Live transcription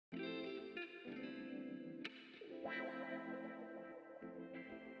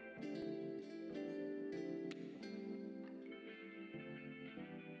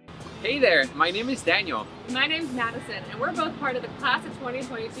Hey there, my name is Daniel. My name's Madison, and we're both part of the class of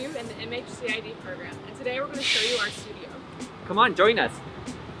 2022 in the MHCI+D program. And today we're going to show you our studio. Come on, join us.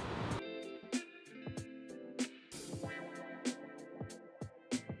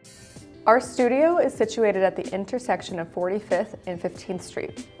 Our studio is situated at the intersection of 45th and 15th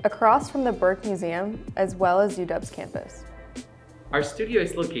Street, across from the Burke Museum, as well as UW's campus. Our studio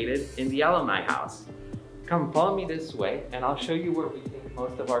is located in the Alumni House. Come follow me this way, and I'll show you where we take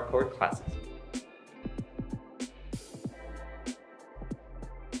most of our core classes.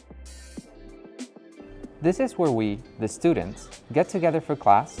 This is where we, the students, get together for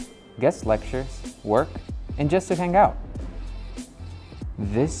class, guest lectures, work, and just to hang out.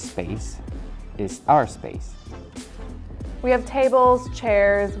 This space is our space. We have tables,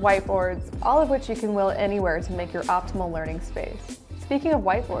 chairs, whiteboards, all of which you can wheel anywhere to make your optimal learning space. Speaking of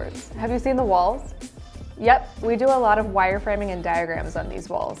whiteboards, have you seen the walls? Yep, we do a lot of wireframing and diagrams on these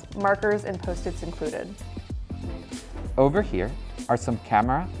walls, markers and Post-its included. Over here are some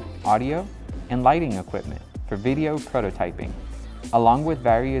camera, audio, and lighting equipment for video prototyping, along with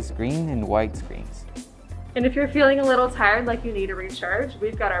various green and white screens. And if you're feeling a little tired, like you need a recharge,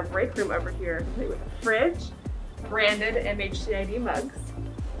 we've got our break room over here, complete with a fridge, branded MHCI+D mugs,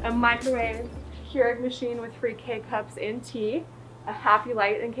 a microwave, Keurig machine with free K-cups and tea, a happy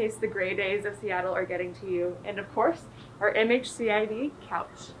light in case the gray days of Seattle are getting to you, and of course, our MHCI+D couch.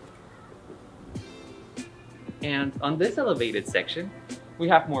 And on this elevated section, we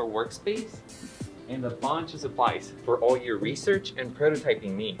have more workspace and a bunch of supplies for all your research and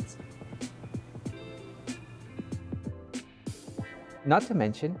prototyping needs. Not to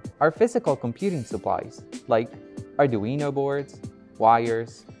mention our physical computing supplies, like Arduino boards,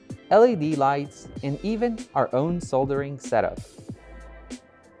 wires, LED lights, and even our own soldering setup.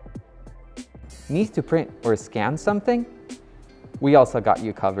 Need to print or scan something? We also got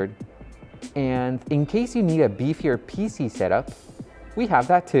you covered. And in case you need a beefier PC setup, we have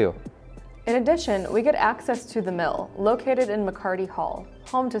that too. In addition, we get access to the mill, located in McCarty Hall,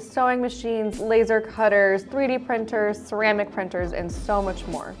 home to sewing machines, laser cutters, 3D printers, ceramic printers, and so much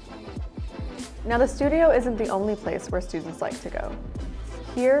more. Now, the studio isn't the only place where students like to go.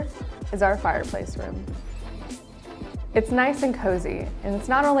 Here is our fireplace room. It's nice and cozy, and it's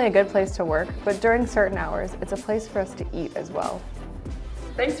not only a good place to work, but during certain hours, it's a place for us to eat as well.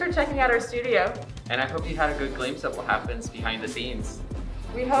 Thanks for checking out our studio. And I hope you had a good glimpse of what happens behind the scenes.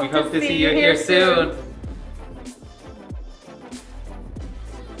 We hope to see you here soon.